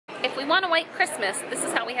we want a white Christmas, this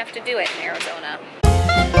is how we have to do it in Arizona.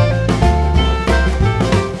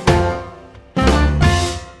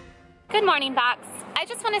 Good morning, Box. I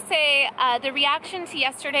just want to say the reaction to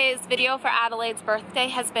yesterday's video for Adelaide's birthday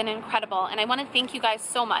has been incredible, and I want to thank you guys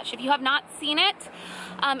so much. If you have not seen it,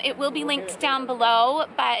 it will be linked down below,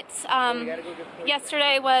 but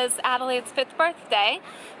yesterday was Adelaide's 5th birthday,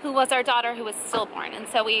 who was our daughter who was stillborn, and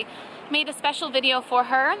so we made a special video for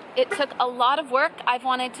her. It took a lot of work. I've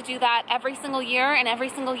wanted to do that every single year, and every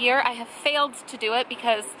single year I have failed to do it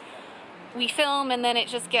because we film and then it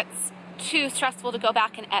just gets too stressful to go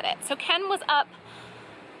back and edit. So Ken was up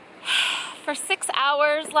for 6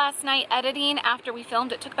 hours last night editing after we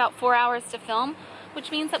filmed. It took about 4 hours to film,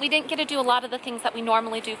 which means that we didn't get to do a lot of the things that we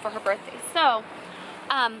normally do for her birthday. So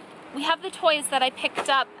we have the toys that I picked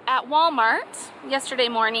up at Walmart yesterday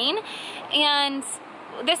morning, and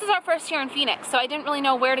this is our first year in Phoenix, so I didn't really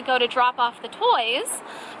know where to go to drop off the toys,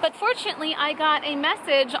 but fortunately I got a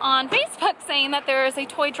message on Facebook saying that there is a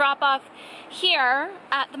toy drop-off here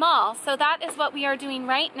at the mall. So that is what we are doing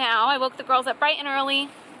right now. I woke the girls up bright and early,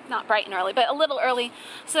 not bright and early, but a little early,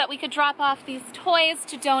 so that we could drop off these toys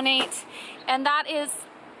to donate, and that is,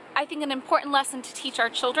 I think, an important lesson to teach our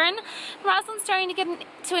children. Rosalind's starting to get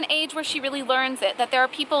to an age where she really learns it, that there are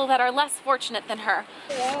people that are less fortunate than her.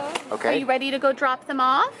 Yeah. Okay. Are you ready to go drop them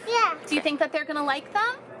off? Yeah. Do you think that they're gonna like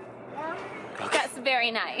them? Yeah. Okay. That's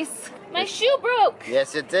very nice. My shoe broke.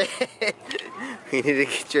 Yes, it did. We need to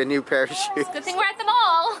get you a new pair of shoes. Good thing we're at the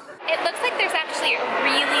mall. It looks like there's actually a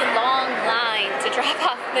really long line to drop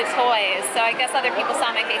off the toys, so I guess other people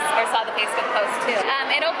saw my face or saw the Facebook post too.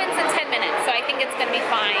 It opens in 10 minutes, so I think it's gonna be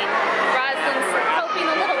fine. Rosalind's hoping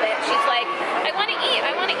a little bit. She's like, I want to eat,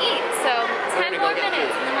 I want to eat. So 10 more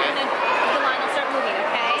minutes, and then the line will start moving.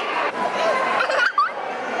 Okay.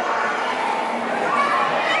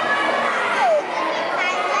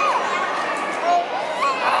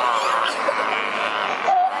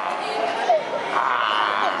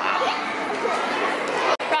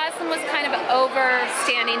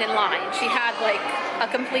 Standing in line. She had like a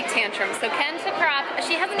complete tantrum. So Ken took her off.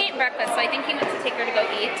 She hasn't eaten breakfast, so I think he went to take her to go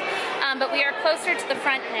eat. But we are closer to the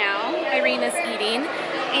front now. Irene is eating,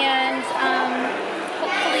 and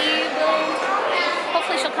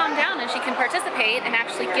hopefully she'll calm down and she can participate and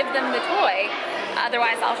actually give them the toy.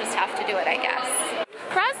 Otherwise, I'll just have to do it, I guess.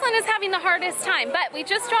 Rosalind is having the hardest time, but we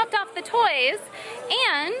just dropped off the toys,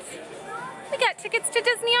 and we got tickets to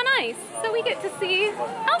Disney on Ice, so we get to see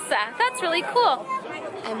Elsa. That's really cool.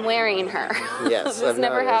 I'm wearing her. Yes, this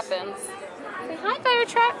never happens. Say hi, fire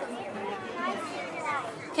truck.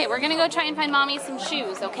 Okay, we're gonna go try and find Mommy some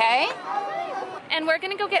shoes, okay? And we're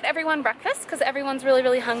gonna go get everyone breakfast because everyone's really,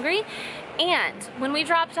 really hungry. And when we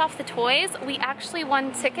dropped off the toys, we actually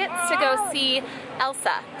won tickets to go see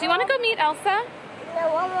Elsa. Do you wanna go meet Elsa? No,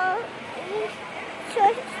 I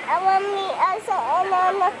want to meet Elsa and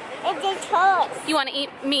Anna and the trolls. You want to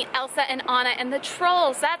meet Elsa and Anna and the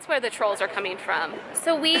trolls. That's where the trolls are coming from.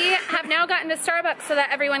 So we have now gotten to Starbucks so that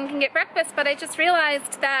everyone can get breakfast, but I just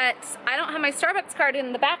realized that I don't have my Starbucks card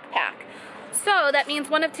in the backpack. So that means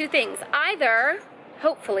one of two things. Either,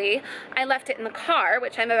 hopefully, I left it in the car,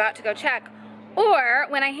 which I'm about to go check, or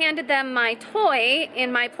when I handed them my toy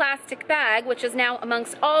in my plastic bag, which is now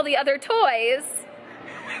amongst all the other toys.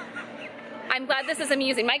 I'm glad this is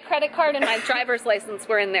amusing. My credit card and my driver's license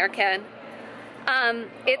were in there, Ken.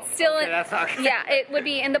 It's still in, that's okay. Yeah, it would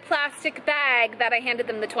be in the plastic bag that I handed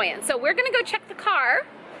them the toy in. So we're gonna go check the car,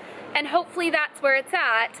 and hopefully that's where it's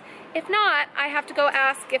at. If not, I have to go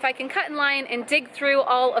ask if I can cut in line and dig through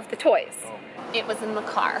all of the toys. It was in the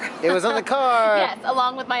car. It was in the car. Yes,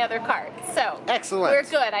 along with my other card. So excellent. We're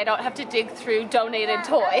good. I don't have to dig through donated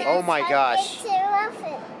toys. Oh my gosh.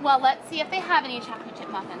 Well, let's see if they have any chocolate chip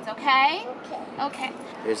muffins, okay? Okay. Okay.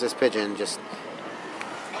 Here's this pigeon just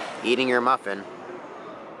eating your muffin.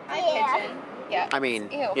 Hi, pigeon. Yeah. I mean,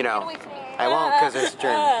 Ew. you know, I won't because there's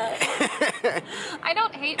germs. I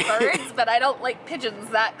don't hate birds, but I don't like pigeons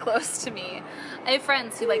that close to me. I have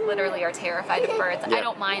friends who like literally are terrified of birds. Yep. I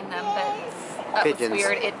don't mind them, but that Pigeons. was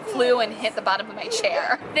weird. It flew and hit the bottom of my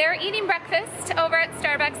chair. They're eating breakfast over at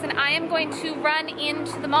Starbucks, and I am going to run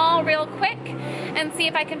into the mall real quick and see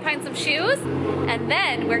if I can find some shoes. And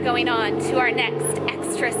then we're going on to our next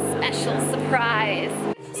extra special surprise.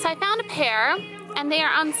 So I found a pair, and they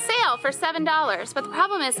are on sale for $7. But the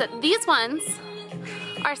problem is that these ones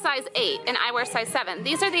are size 8 and I wear size 7.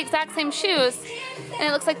 These are the exact same shoes, and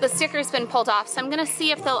it looks like the sticker's been pulled off, so I'm gonna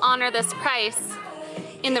see if they'll honor this price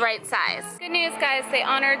in the right size. Good news, guys, they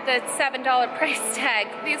honored the $7 price tag.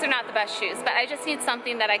 These are not the best shoes, but I just need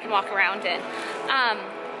something that I can walk around in.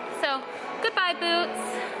 So goodbye, boots.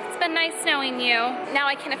 It's been nice knowing you. Now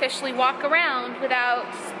I can officially walk around without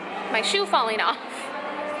my shoe falling off.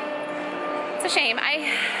 It's a shame.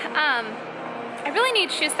 I really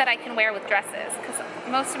need shoes that I can wear with dresses, because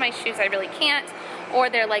most of my shoes I really can't, or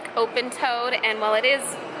they're like open-toed, and while it is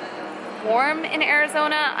warm in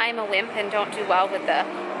Arizona, I'm a wimp and don't do well with the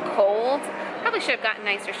cold. Probably should have gotten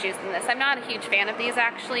nicer shoes than this. I'm not a huge fan of these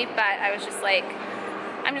actually, but I was just like,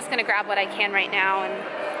 I'm just gonna grab what I can right now,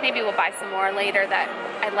 and maybe we'll buy some more later that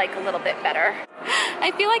I like a little bit better.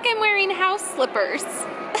 I feel like I'm wearing house slippers.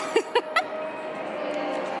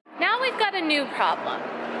 Now we've got a new problem.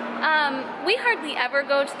 We hardly ever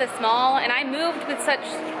go to this mall, and I moved with such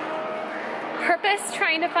purpose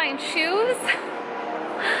trying to find shoes.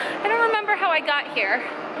 I don't remember how I got here.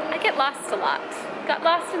 I get lost a lot. Got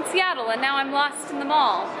lost in Seattle, and now I'm lost in the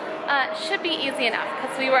mall. Should be easy enough,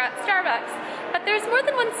 because we were at Starbucks. But there's more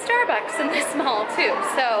than one Starbucks in this mall, too.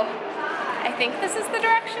 So I think this is the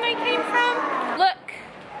direction I came from. Look,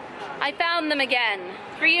 I found them again.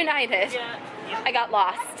 Reunited. I got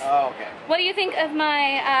lost. Oh, okay. What do you think of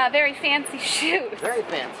my very fancy shoes? Very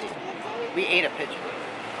fancy. We ate a pigeon.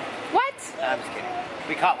 What? No, I'm just kidding.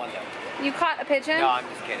 We caught one though. You caught a pigeon? No, I'm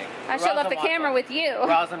just kidding. I should have left the camera with you.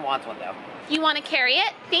 Rosalind wants one though. You want to carry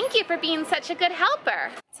it? Thank you for being such a good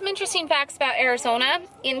helper. Some interesting facts about Arizona.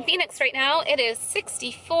 In Phoenix right now, it is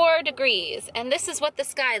 64 degrees, and this is what the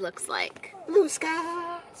sky looks like. Blue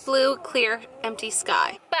sky. Blue, clear, empty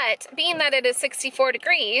sky. But being that it is 64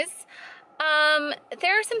 degrees,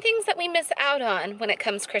 there are some things that we miss out on when it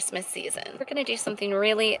comes Christmas season. We're gonna do something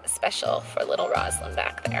really special for little Rosalind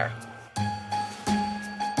back there.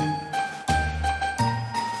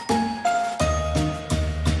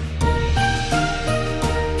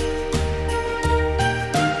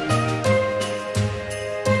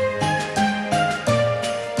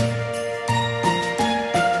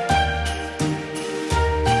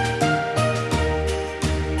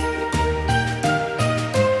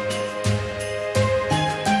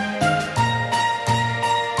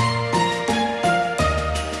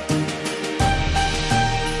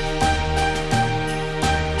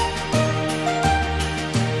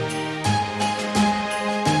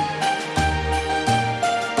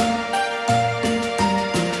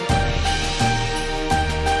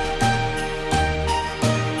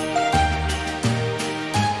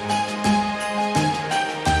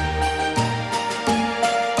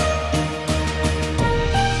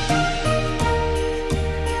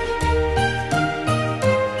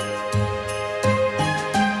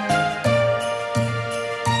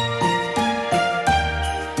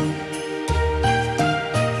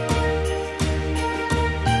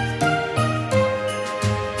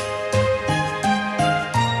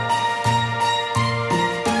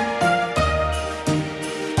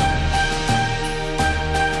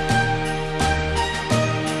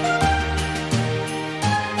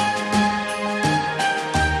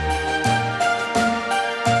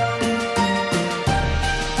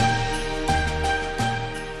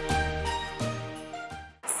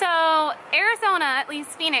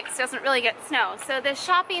 Phoenix doesn't really get snow, so the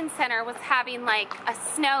shopping center was having like a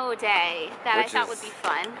snow day that I thought would be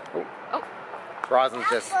fun. Oh. Rosalind's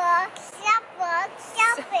just... Stop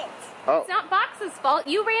it. Oh. It's not Box's fault.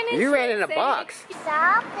 You ran into it. You ran in a box.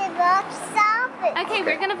 Stop it, Box. Stop it. Okay,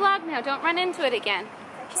 we're gonna vlog now. Don't run into it again.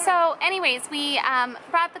 So anyways, we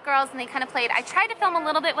brought the girls and they kind of played. I tried to film a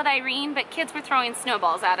little bit with Irene, but kids were throwing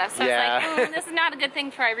snowballs at us. So I was like, this is not a good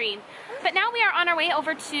thing for Irene. But now we are on our way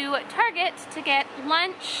over to Target to get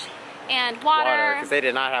lunch and water. Because they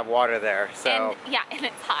did not have water there. So and, yeah, and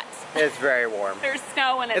it's hot. It's very warm. There's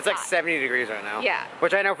snow and it's like hot. 70 degrees right now. Yeah.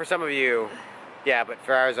 Which I know for some of you, yeah, but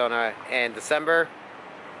for Arizona in December.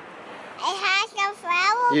 It has a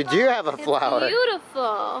flower. You do have a flower. It's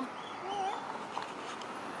beautiful.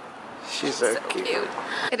 She's so cute.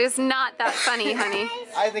 It is not that funny, honey.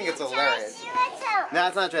 I think it's hilarious. No,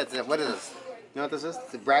 it's not Triceratops. What is this? You know what this is?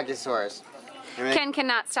 It's a Brachiosaurus. I mean, Ken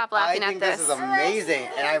cannot stop laughing at this. I think this is amazing,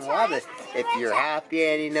 and I love this. If you're happy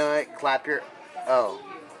and you know it, clap your... Oh.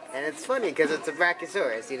 And it's funny because it's a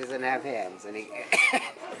Brachiosaurus. He doesn't have hands, and he...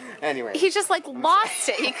 Anyway. He just like lost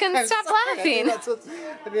it. He couldn't stop laughing. I think that's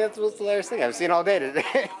what's the hilarious thing I've seen all day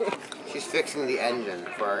today. She's fixing the engine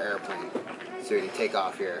for our airplane. So we can take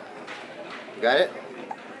off here. You got it?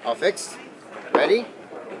 All fixed? Ready?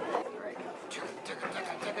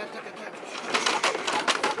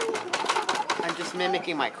 I'm just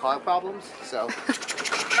mimicking my car problems, so...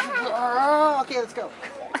 Okay, let's go.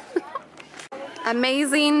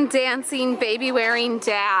 Amazing, dancing, baby-wearing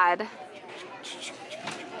dad.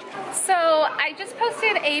 So I just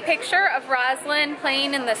posted a picture of Rosalind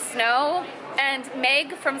playing in the snow, and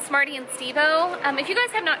Meg from Smarty and Stevo. If you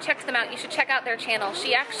guys have not checked them out, you should check out their channel.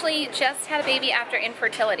 She actually just had a baby after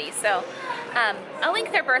infertility, so I'll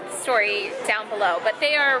link their birth story down below, but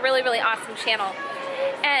they are a really, really awesome channel.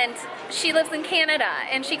 And she lives in Canada,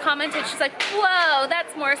 and she commented, she's like, whoa,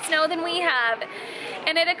 that's more snow than we have.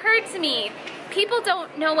 And it occurred to me, people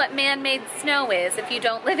don't know what man-made snow is if you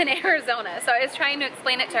don't live in Arizona. So I was trying to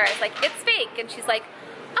explain it to her. I was like, it's fake. And she's like,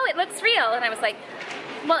 oh, it looks real. And I was like,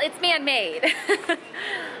 well, it's man-made.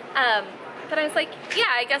 But I was like,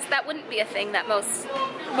 yeah, I guess that wouldn't be a thing that most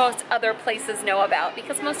other places know about,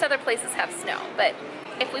 because most other places have snow. But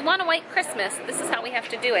if we want a white Christmas, this is how we have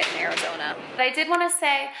to do it in Arizona. But I did want to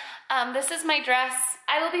say, this is my dress.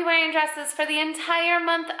 I will be wearing dresses for the entire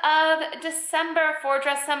month of December for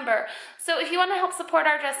Dressember. So if you want to help support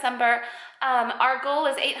our Dressember, our goal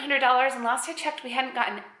is $800, and last I checked, we hadn't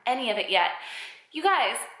gotten any of it yet. You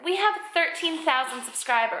guys, we have 13,000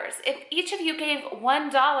 subscribers. If each of you gave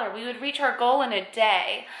 $1, we would reach our goal in a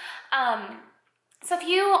day. So if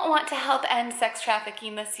you want to help end sex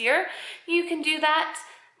trafficking this year, you can do that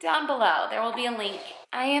down below. There will be a link.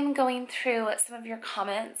 I am going through some of your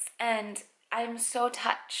comments, and I'm so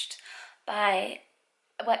touched by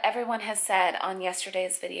what everyone has said on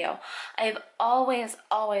yesterday's video. I've always,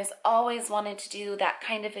 always, always wanted to do that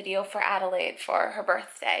kind of video for Adelaide for her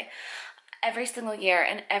birthday. Every single year,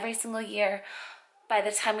 and every single year, by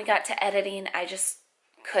the time we got to editing, I just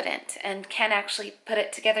couldn't. And Ken actually put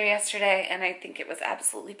it together yesterday, and I think it was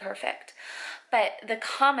absolutely perfect. But the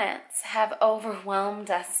comments have overwhelmed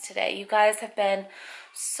us today. You guys have been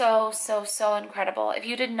so, so, so incredible. If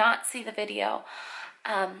you did not see the video,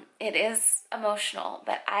 it is emotional,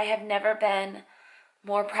 but I have never been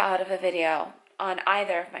more proud of a video on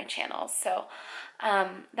either of my channels. So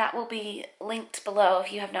that will be linked below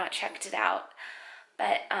if you have not checked it out.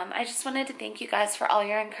 But I just wanted to thank you guys for all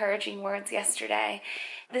your encouraging words yesterday.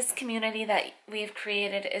 This community that we've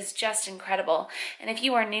created is just incredible. And if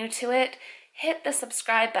you are new to it, hit the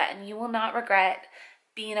subscribe button. You will not regret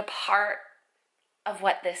being a part of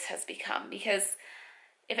what this has become. Because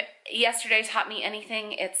if yesterday taught me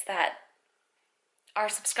anything, it's that our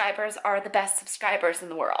subscribers are the best subscribers in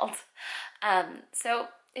the world. So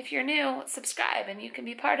if you're new, subscribe and you can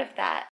be part of that.